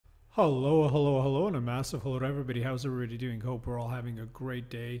Hello, and a massive hello to everybody. How's everybody doing? Hope we're all having a great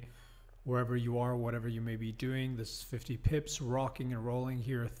day wherever you are, whatever you may be doing. This is 50 pips, rocking and rolling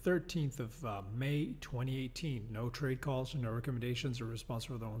here, 13th of May 2018. No trade calls, no recommendations, or response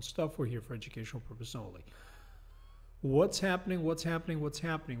for their own stuff. We're here for educational purpose only. What's happening?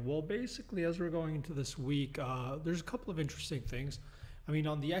 Well, basically, as we're going into this week, there's a couple of interesting things. I mean,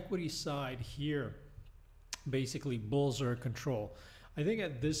 on the equity side here, basically bulls are in control. I think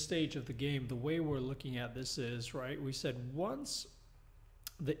at this stage of the game, the way we're looking at this is, right, we said once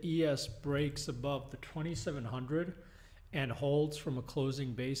the ES breaks above the 2700 and holds from a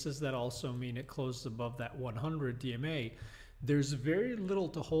closing basis, that also means it closes above that 100 DMA, there's very little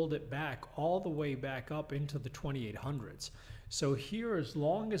to hold it back all the way back up into the 2800s. So here, as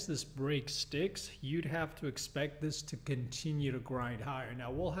long as this break sticks, you'd have to expect this to continue to grind higher.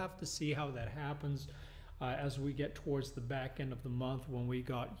 Now, we'll have to see how that happens as we get towards the back end of the month when we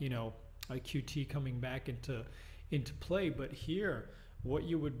got, a QT coming back into play. But here, what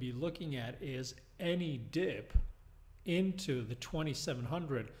you would be looking at is any dip into the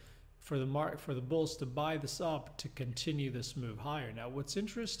 2700 for the bulls to buy this up to continue this move higher. Now, what's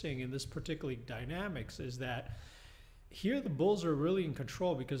interesting in this particular dynamics is that here the bulls are really in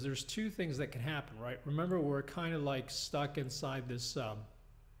control because there's two things that can happen, right? Remember, we're kind of like stuck inside this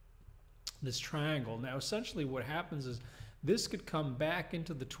this triangle. Now, essentially what happens is this could come back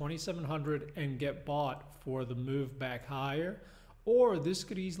into the 2700 and get bought for the move back higher, or this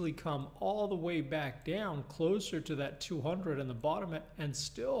could easily come all the way back down closer to that 200 and the bottom and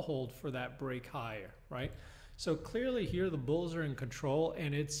still hold for that break higher, right? So clearly here the bulls are in control,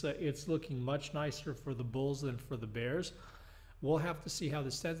 and it's looking much nicer for the bulls than for the bears. We'll have to see how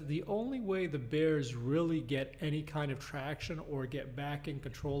this stands. The only way the bears really get any kind of traction or get back in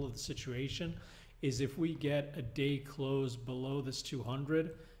control of the situation is if we get a day close below this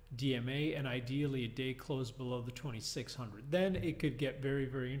 200 DMA and ideally a day close below the 2600. Then it could get very,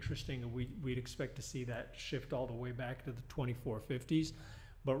 very interesting, and we'd expect to see that shift all the way back to the 2450s.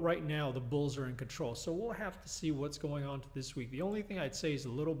 But right now the bulls are in control. So we'll have to see what's going on this week. The only thing I'd say is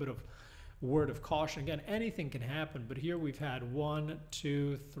a little bit of word of caution. Again, anything can happen, but here we've had 1,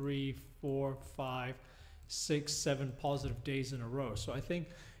 2, 3, 4, 5, 6, 7 positive days in a row. So I think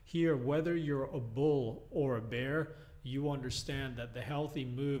here, whether you're a bull or a bear, you understand that the healthy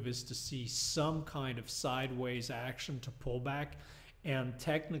move is to see some kind of sideways action to pull back. And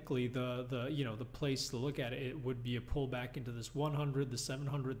technically, the place to look at it would be a pullback into this 100, the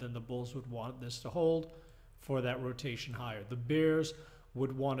 700. Then the bulls would want this to hold for that rotation higher. The bears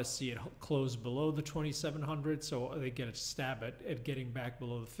would want to see it close below the 2700, so they get a stab at getting back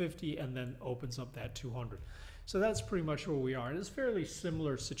below the 50 and then opens up that 200. So that's pretty much where we are. And it's a fairly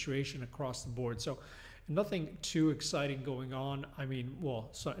similar situation across the board. So nothing too exciting going on. I mean,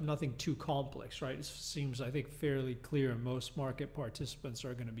 nothing too complex, right? It seems, I think, fairly clear, and most market participants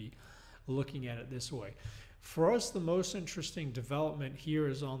are going to be looking at it this way. For us, the most interesting development here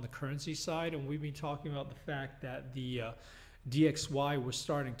is on the currency side, and we've been talking about the fact that the DXY was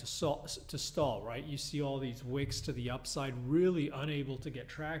starting to stall, right? You see all these wicks to the upside, really unable to get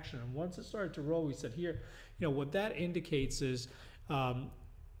traction. And once it started to roll, we said here, what that indicates is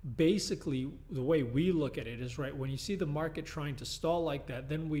basically the way we look at it is, right, when you see the market trying to stall like that,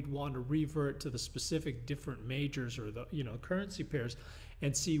 then we'd want to revert to the specific different majors or the currency pairs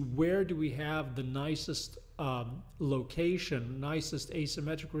and see where do we have the nicest location, nicest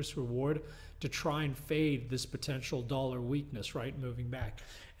asymmetric risk reward to try and fade this potential dollar weakness, right, moving back.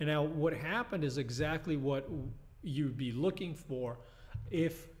 And now what happened is exactly what you'd be looking for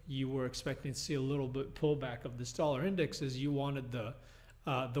if you were expecting to see a little bit pullback of this dollar index, is you wanted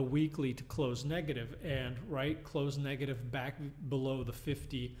the weekly to close negative and, right, close negative back below the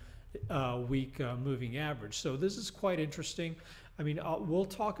 50 week moving average. So this is quite interesting. I mean, we'll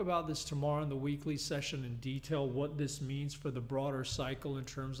talk about this tomorrow in the weekly session in detail, what this means for the broader cycle in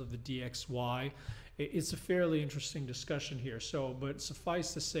terms of the DXY. It's a fairly interesting discussion here. So, but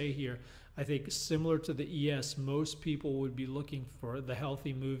suffice to say here, I think similar to the ES, most people would be looking for the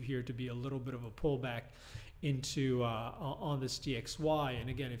healthy move here to be a little bit of a pullback into on this DXY. And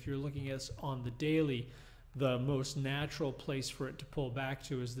again, if you're looking at on the daily, the most natural place for it to pull back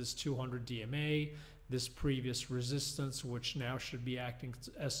to is this 200 DMA, this previous resistance, which now should be acting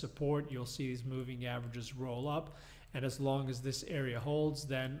as support. You'll see these moving averages roll up, and as long as this area holds,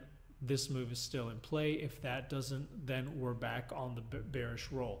 then this move is still in play. If that doesn't, then we're back on the bearish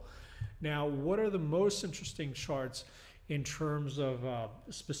roll. Now, what are the most interesting charts in terms of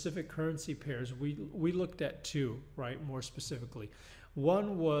specific currency pairs? We looked at two, right, more specifically.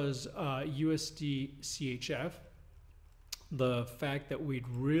 One was USD CHF, the fact that we'd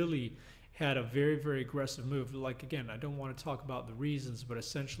really had a very, very aggressive move. Like, again, I don't want to talk about the reasons, but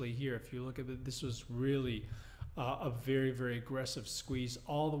essentially here, if you look at it, this was really a very, very aggressive squeeze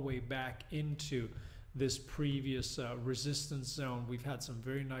all the way back into this previous resistance zone. We've had some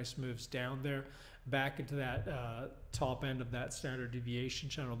very nice moves down there, back into that top end of that standard deviation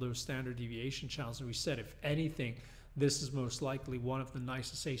channel, those standard deviation channels. And we said, if anything, this is most likely one of the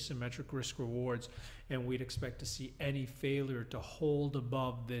nicest asymmetric risk rewards, and we'd expect to see any failure to hold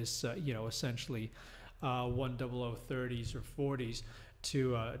above this, essentially 10030s or 40s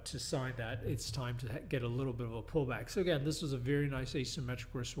to sign that it's time to get a little bit of a pullback. So again, this was a very nice asymmetric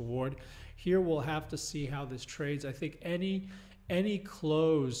risk reward. Here we'll have to see how this trades. I think any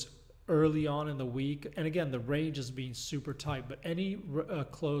close early on in the week, and again, the range is being super tight, but any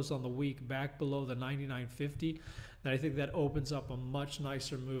close on the week back below the 99.50, then I think that opens up a much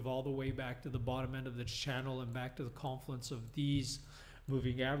nicer move all the way back to the bottom end of the channel and back to the confluence of these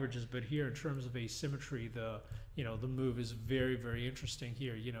moving averages. But here, in terms of asymmetry, the move is very, very interesting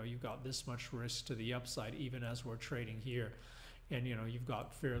here. You've got this much risk to the upside even as we're trading here, and you've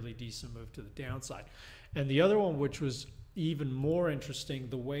got fairly decent move to the downside. And the other one, which was even more interesting,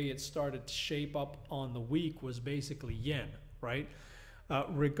 the way it started to shape up on the week, was basically yen, right?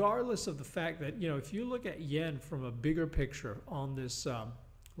 Regardless of the fact that, if you look at yen from a bigger picture on this,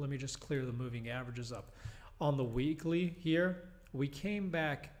 let me just clear the moving averages up. On the weekly here, we came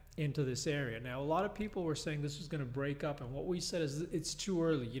back into this area. Now, a lot of people were saying this was going to break up, and what we said is it's too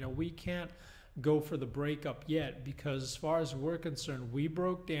early. We can't go for the breakup yet, because as far as we're concerned, we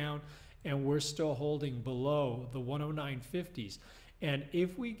broke down and we're still holding below the 109.50s. And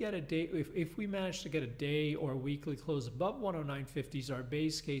if we get a day, if we manage to get a day or a weekly close above 109.50s, our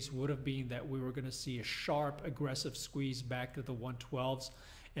base case would have been that we were going to see a sharp, aggressive squeeze back to the 112s,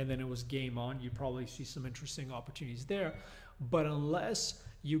 and then it was game on. You'd probably see some interesting opportunities there. But unless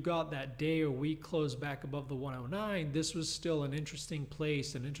you got that day or week close back above the 109, this was still an interesting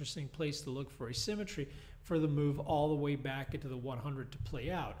place to look for asymmetry for the move all the way back into the 100 to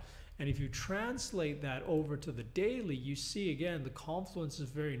play out. And if you translate that over to the daily, you see, again, the confluence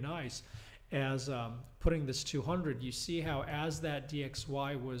is very nice. As putting this 200, you see how as that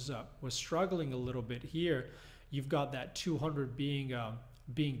DXY was struggling a little bit here, you've got that 200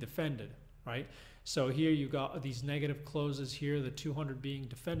 being defended, right? So here you've got these negative closes here, the 200 being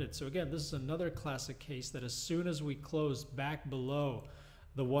defended. So again, this is another classic case that as soon as we close back below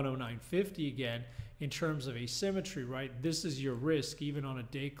the 109.50 again, in terms of asymmetry, right? This is your risk, even on a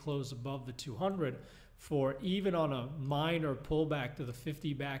day close above the 200, for even on a minor pullback to the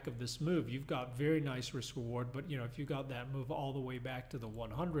 50 back of this move, you've got very nice risk reward. But if you got that move all the way back to the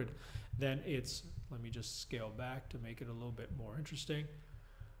 100, then it's, let me just scale back to make it a little bit more interesting.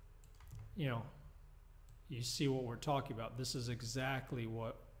 You see what we're talking about. This is exactly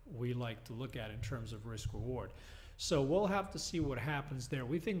what we like to look at in terms of risk reward. So we'll have to see what happens there.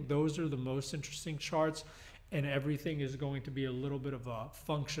 We think those are the most interesting charts, and everything is going to be a little bit of a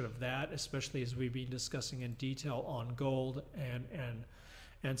function of that, especially as we've been discussing in detail on gold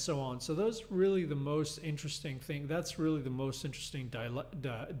and so on. So those really the most interesting thing. That's really the most interesting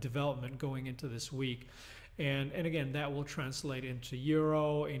development going into this week. And again, that will translate into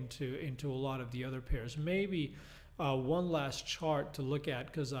euro, into a lot of the other pairs. Maybe one last chart to look at,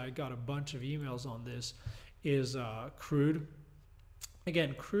 because I got a bunch of emails on this, is crude.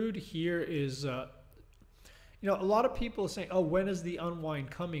 Again, crude here is, a lot of people are saying, oh, when is the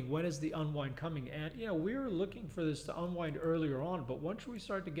unwind coming? When is the unwind coming? And, we were looking for this to unwind earlier on, but once we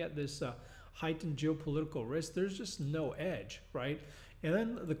start to get this heightened geopolitical risk, there's just no edge, right? And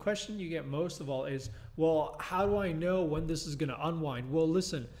then the question you get most of all is, well, how do I know when this is going to unwind? Well,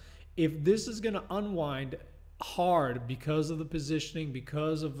 listen, if this is going to unwind hard because of the positioning,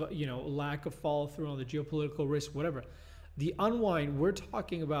 because of lack of follow through on the geopolitical risk, whatever, the unwind, we're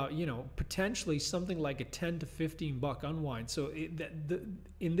talking about potentially something like a 10 to 15 buck unwind. So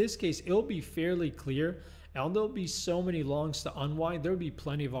in this case, it'll be fairly clear, and there'll be so many longs to unwind. There'll be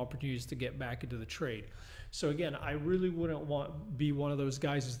plenty of opportunities to get back into the trade. So again, I really wouldn't be one of those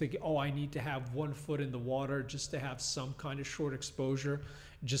guys who's thinking, oh, I need to have 1 foot in the water just to have some kind of short exposure,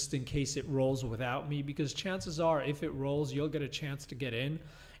 just in case it rolls without me, because chances are if it rolls, you'll get a chance to get in.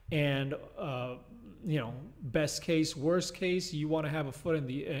 And best case, worst case, you want to have a foot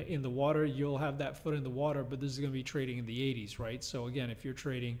in the water, you'll have that foot in the water, but this is going to be trading in the 80s, right? So again, if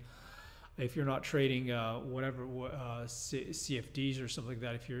you're not trading whatever CFDs or something like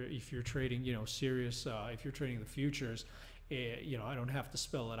that, if you're trading serious, if you're trading the futures, I don't have to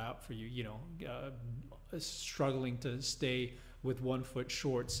spell it out for you. Struggling to stay with 1 foot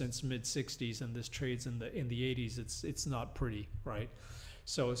short since mid 60s, and this trades in the 80s. It's not pretty, right?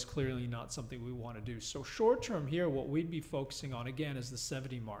 So it's clearly not something we want to do. So short term here, what we'd be focusing on again is the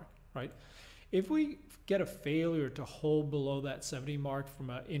 70 mark, right? If we get a failure to hold below that 70 mark from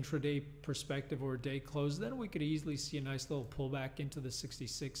an intraday perspective or a day close, then we could easily see a nice little pullback into the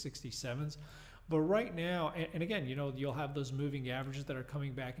 66, 67s. But right now, and again, you know, you'll have those moving averages that are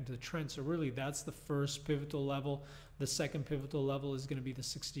coming back into the trend. So really, that's the first pivotal level. The second pivotal level is going to be the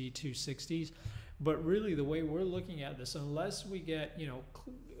 6260s. But really, the way we're looking at this, unless we get, you know,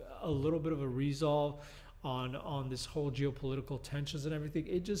 a little bit of a resolve on this whole geopolitical tensions and everything,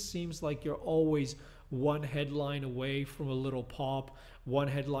 it just seems like you're always one headline away from a little pop, one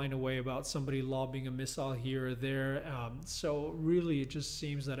headline away about somebody lobbing a missile here or there. So really, it just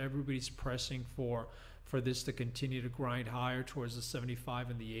seems that everybody's pressing for this to continue to grind higher towards the 75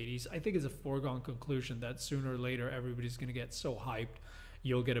 and the 80s. I think it's a foregone conclusion that sooner or later everybody's going to get so hyped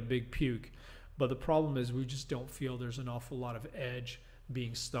you'll get a big puke. But the problem is we just don't feel there's an awful lot of edge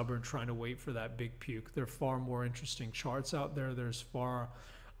being stubborn, trying to wait for that big puke. There are far more interesting charts out there. There's far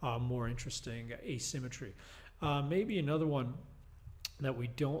more interesting asymmetry. Maybe another one that we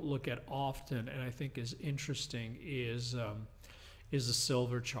don't look at often and I think is interesting is the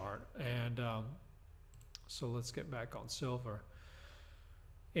silver chart. And so let's get back on silver.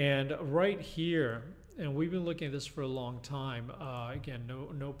 And right here, and we've been looking at this for a long time. Again,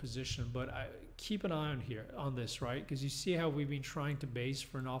 no position, but keep an eye on here on this, right? Because you see how we've been trying to base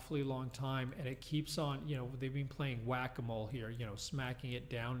for an awfully long time, and it keeps on. You know, they've been playing whack-a-mole here. You know, smacking it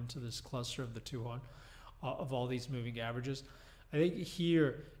down into this cluster of the 200 of all these moving averages. I think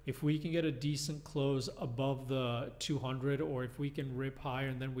here, if we can get a decent close above the 200, or if we can rip higher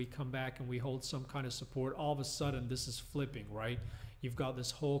and then we come back and we hold some kind of support, all of a sudden this is flipping, right? You've got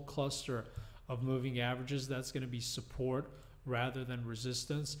this whole cluster of moving averages that's going to be support rather than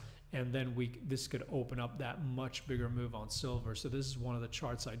resistance, and then this could open up that much bigger move on silver. So this is one of the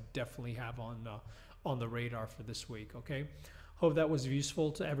charts I definitely have on the radar for this week. Okay, hope that was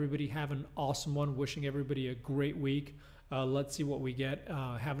useful to everybody. Have an awesome one. Wishing everybody a great week. Let's see what we get.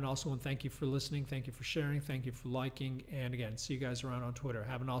 Have an awesome one. Thank you for listening. Thank you for sharing. Thank you for liking. And again, see you guys around on Twitter.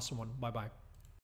 Have an awesome one. Bye bye.